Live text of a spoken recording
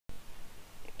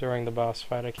during the boss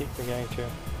fight. I keep forgetting to.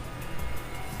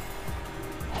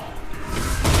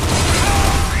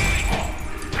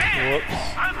 Whoops.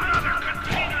 Another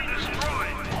container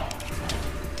destroyed.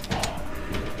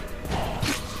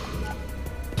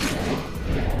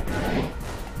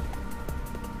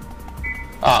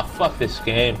 Ah, fuck this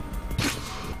game.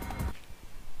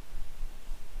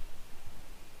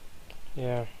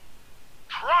 Yeah.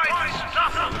 Try to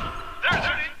stop him. There's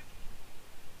an...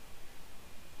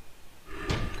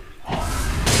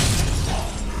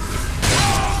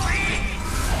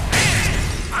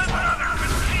 Another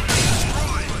container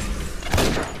destroyed.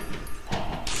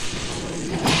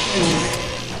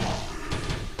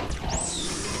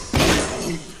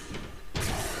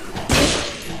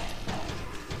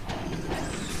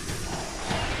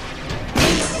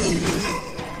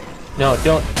 No,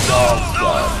 don't. Oh,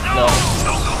 God. No.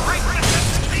 Don't go right for that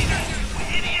container, you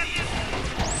idiot.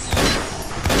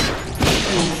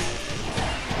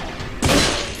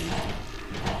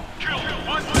 Kill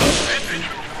one, and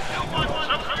kill one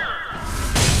up here.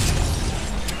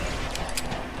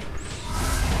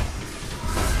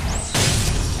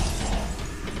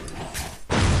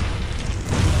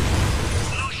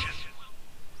 Lucius.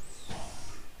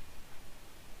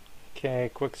 Okay,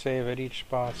 quick save at each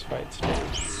boss fight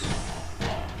stage.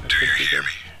 Do you hear me?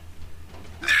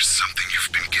 There's something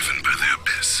you've been given by the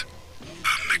Abyss.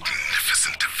 A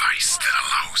magnificent device that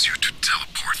allows you to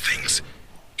teleport things,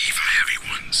 even heavy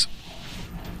ones.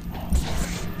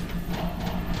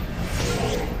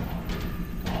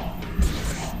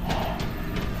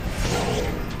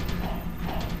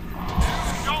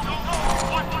 No,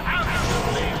 what happened?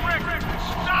 Rick,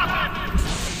 stop it!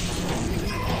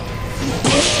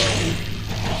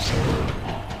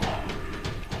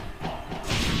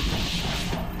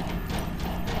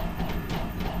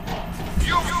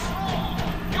 You fool!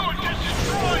 You're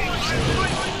destroying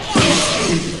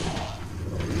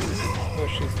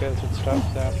Wish these guys would stop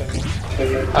zapping.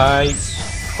 I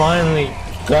finally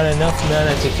got enough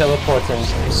mana to teleport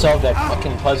and solve that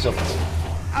fucking puzzle.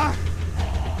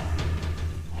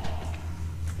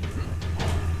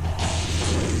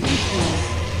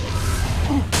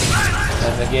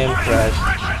 And the game crashed.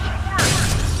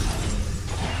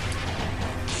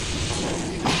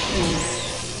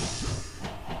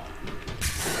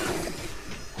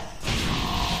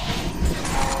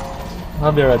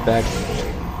 I'll be right back.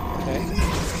 Okay.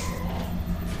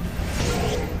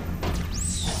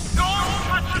 Don't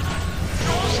touch it!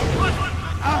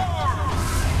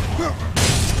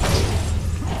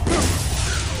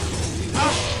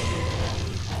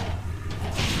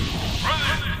 Don't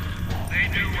touch it! They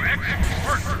do excellent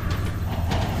work.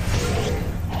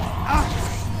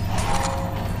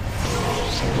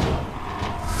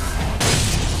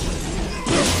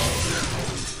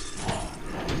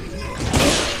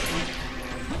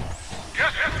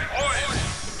 Get him,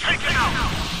 boys! Take him out!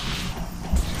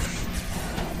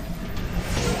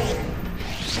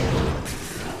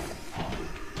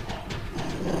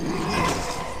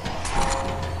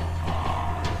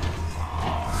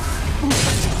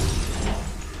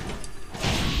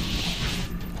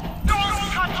 Don't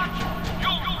touch it!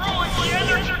 You'll ruin the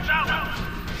energy tower!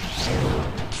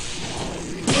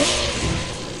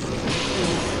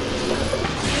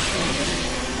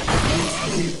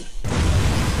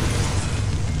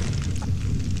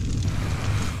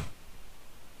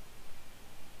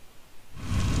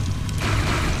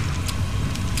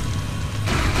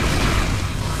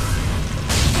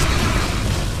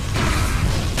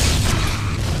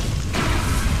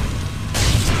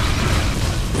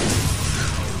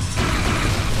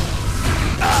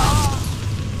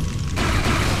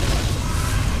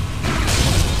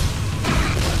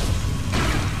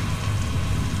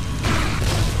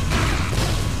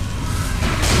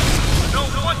 No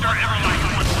wonder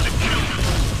Airline wants to kill you!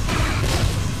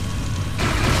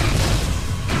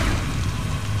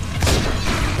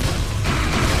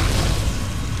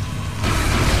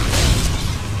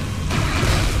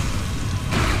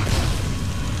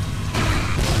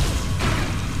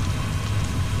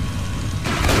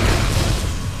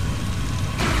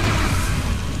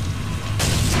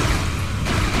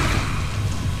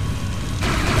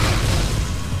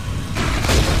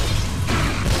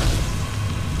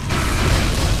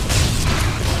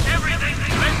 Everything's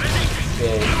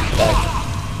Okay, back.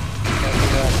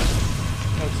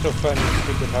 I'm still fighting the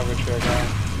stupid hover chair guy.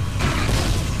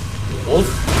 Wolf?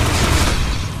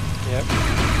 Yep.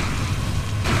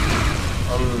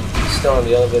 I'm still on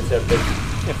the elevator, but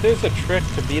If there's a trick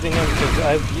to beating him, because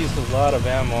I've used a lot of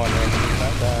ammo on him and he's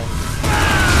not dying.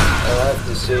 I'll have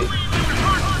to see.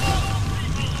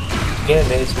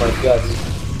 Again, it's my guts.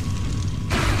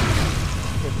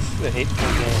 If It's a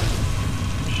hateful game.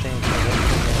 A shameful,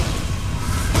 hateful game.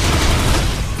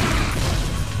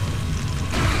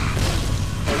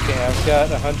 Okay, I've got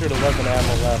 111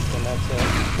 ammo left, and that's it.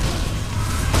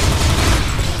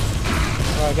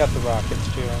 Oh, I got the rockets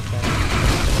too, okay.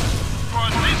 For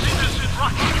this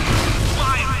destruction,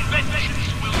 my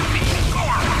vengeance will be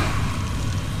yours!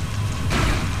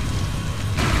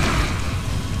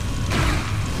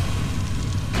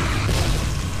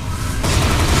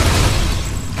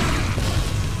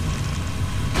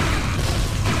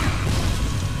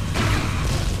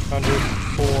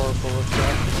 Bullets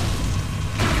left.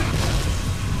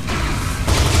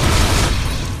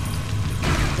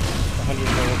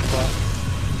 100 bullets left.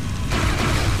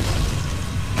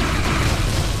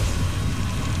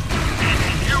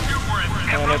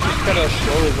 And I just gotta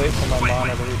slowly wait for my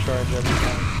mana to recharge every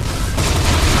time.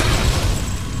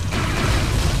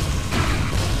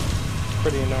 It's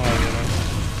pretty annoying, you know.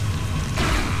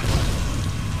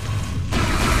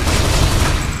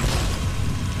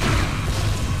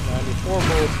 4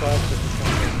 bullets left, which is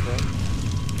gonna take a bit.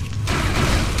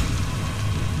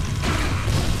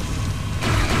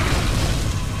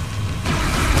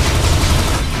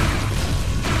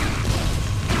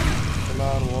 Come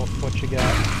on, Wolf, what you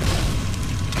got?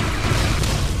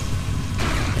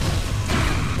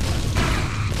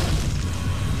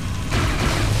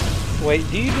 Wait,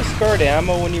 do you discard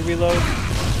ammo when you reload?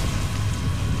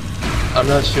 I'm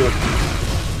not sure.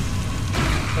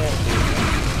 Can't do that.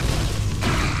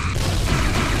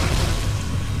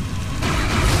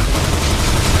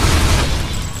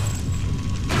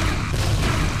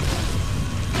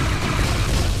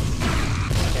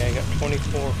 Okay, I got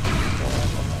 24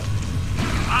 ammo left.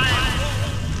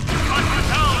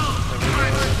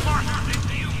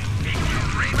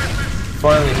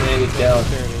 Finally made it down.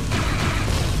 30.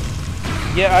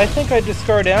 Yeah, I think I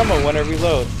discard ammo when I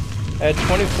reload. I had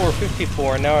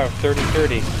 24.54 and now I have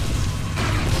 30.30.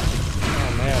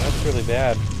 Oh man, that's really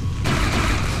bad.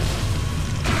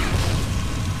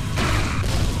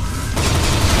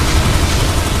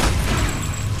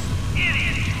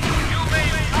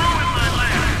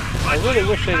 I really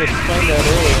wish they'd explained that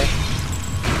earlier.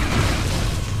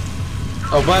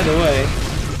 Oh, by the way,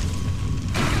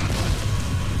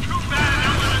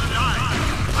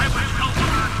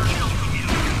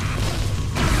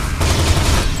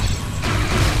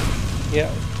 Yeah,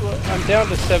 well, I'm down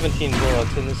to 17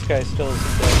 bullets and this guy still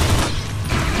isn't dead.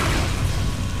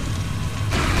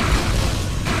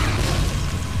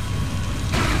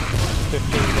 $15.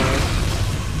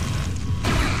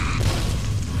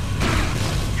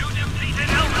 You defeated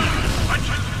Elvis, but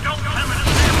you don't have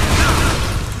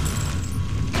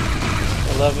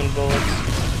an 11 bullets.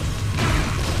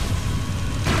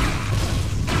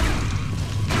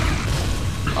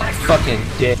 oh, fucking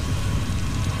dick.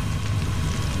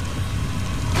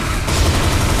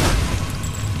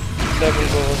 Seven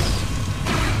bullets.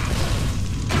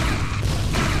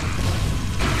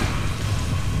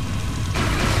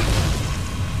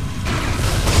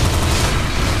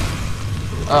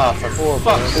 Ah, for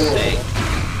fuck's sake.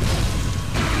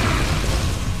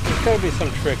 There's gotta be some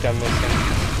trick I'm missing.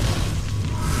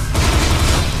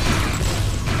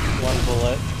 1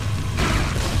 bullet.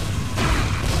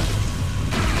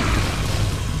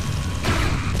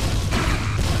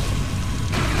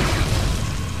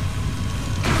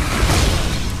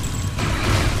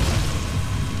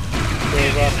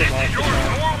 Rocket launcher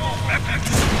now.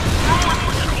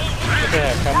 What the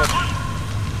heck,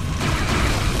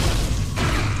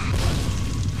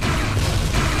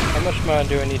 how much mana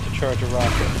do I need to charge a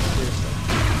rocket? Seriously.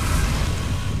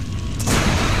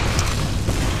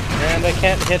 And I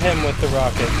can't hit him with the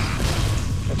rockets.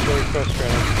 That's really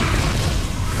frustrating.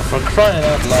 For crying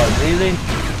out loud, really?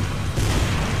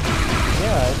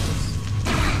 Yeah,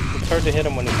 it's hard to hit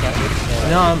him when he's not hit.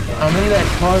 No, I'm in that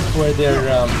part where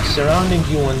they're surrounding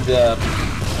you and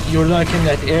you're like in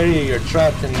that area, you're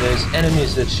trapped and there's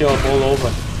enemies that show up all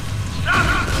over.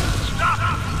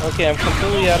 Okay, I'm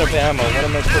completely out of ammo. What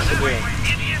am I supposed to do?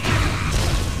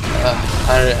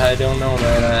 I don't know,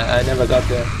 man. I never got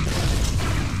there.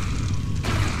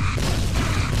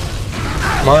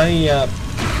 My You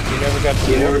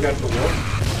never got to wolf?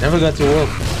 Never got to wolf.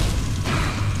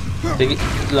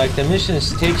 Like the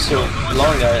missions take so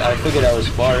long. I figured I was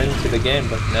far into the game,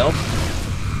 but nope.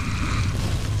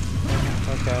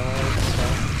 Okay, well,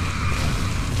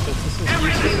 this is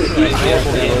Yeah, a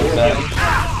little bad.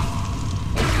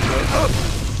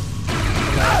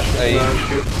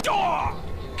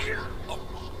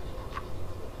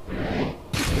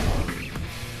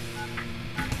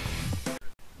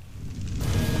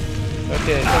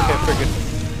 Okay, I think I figured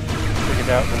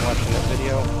out from watching that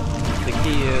video. The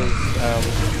key is,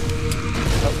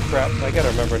 oh crap, I gotta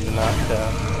remember to not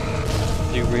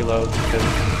do reloads because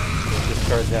it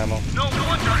discards ammo. No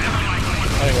wonder everyone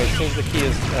was Anyway, it seems the key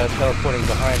is teleporting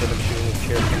behind him and shooting his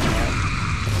chair from behind.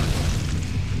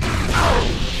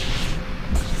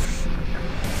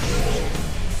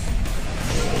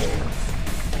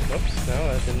 Whoops, no,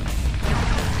 that didn't.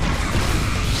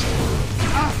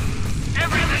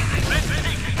 everything they've been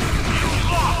taken. You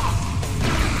lost.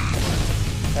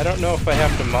 I don't know if I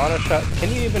have to monoshot.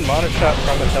 Can you even monoshot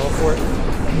from a teleport?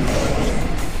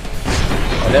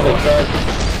 I never tried.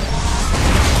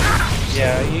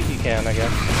 Yeah, you can, I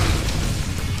guess.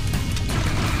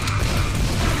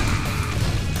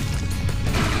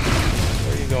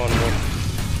 Where are you going, Wolf?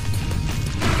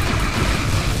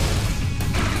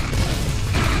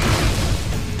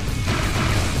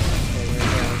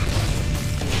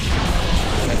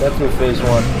 I got through phase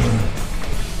 1.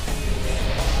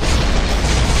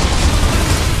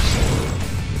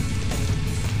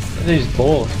 Look at these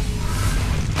balls.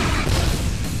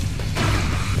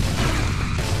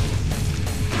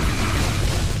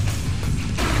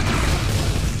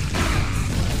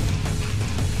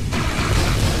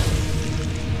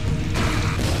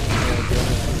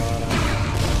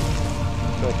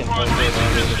 So I can For hold this it and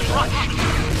do the destruction,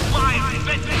 live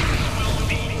vengeance will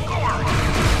be gorgeous.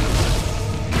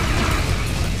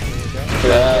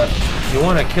 You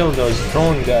want to kill those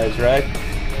drone guys, right?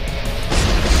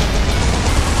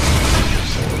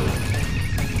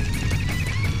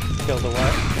 Kill the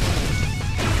what?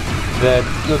 That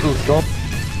little drone.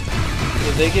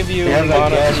 Did they give you They have that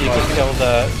mana gas so you can mask. kill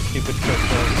the stupid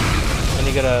crystals? And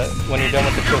you gotta, when you're done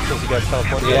with the crystals, you gotta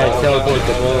teleport. Yeah, the balls teleport out.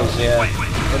 the balls, yeah.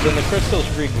 But then the crystals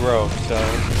regrow, so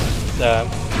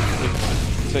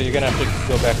so you're gonna have to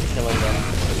go back to killing them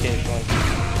occasionally.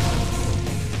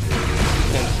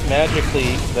 Since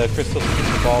magically the crystals keep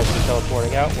the balls from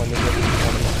teleporting out when they're released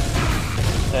from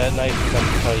them. Nice of them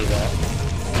to tell you that.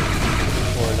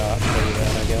 Or not tell you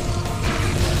that, I guess.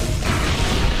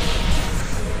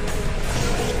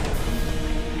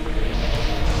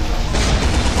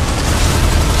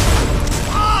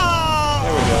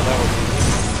 There we go, that was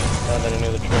easy. Now that I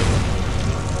knew the trick.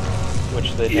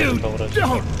 Which they You never told us.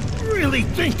 don't really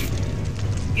think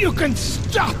you can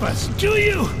stop us, do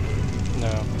you? No,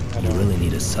 I You don't. really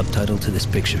need a subtitle to this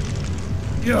picture.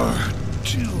 You're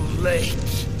too late.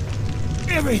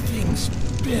 Everything's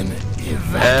been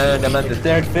evacuated. And I'm at the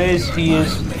 3rd phase. He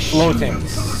is floating.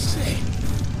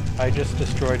 I just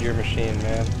destroyed your machine,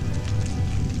 man.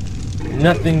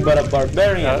 Nothing but a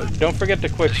barbarian. Don't forget to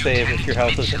quick save if your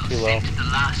health isn't too low. The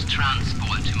last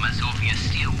transport to Mazovia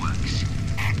Steelworks.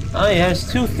 Oh, he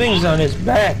has 2 things on his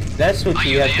back. That's what Are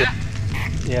you you have there?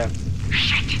 to. Yeah.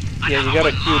 Shit! Yeah, you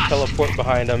gotta Q teleport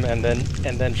behind him and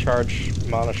then charge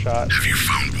mana shot Have you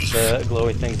found Wolf? the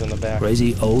glowy things in the back.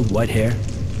 Crazy, old, white hair?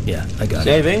 Yeah, I got it.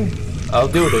 Saving? I'll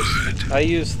do this. I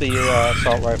used the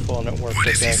assault rifle and it worked. What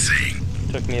is he Okay. saying?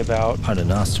 Took me about Part of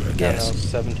Nostra, I I don't know, guess.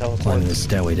 7 Climbing the teleports.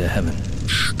 stairway to heaven.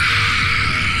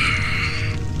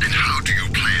 And how do you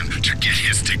plan to get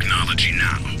his technology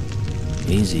now?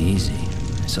 Easy, easy.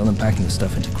 I saw them packing the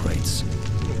stuff into crates.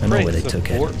 I know where they Crates of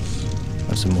took it. quartz. I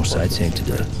have some more sightseeing to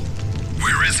do.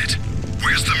 Where is it?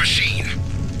 Where's the machine?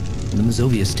 The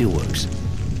Mazovia Steelworks.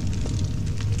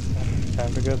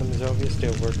 Time to go to the Mazovia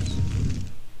Steelworks.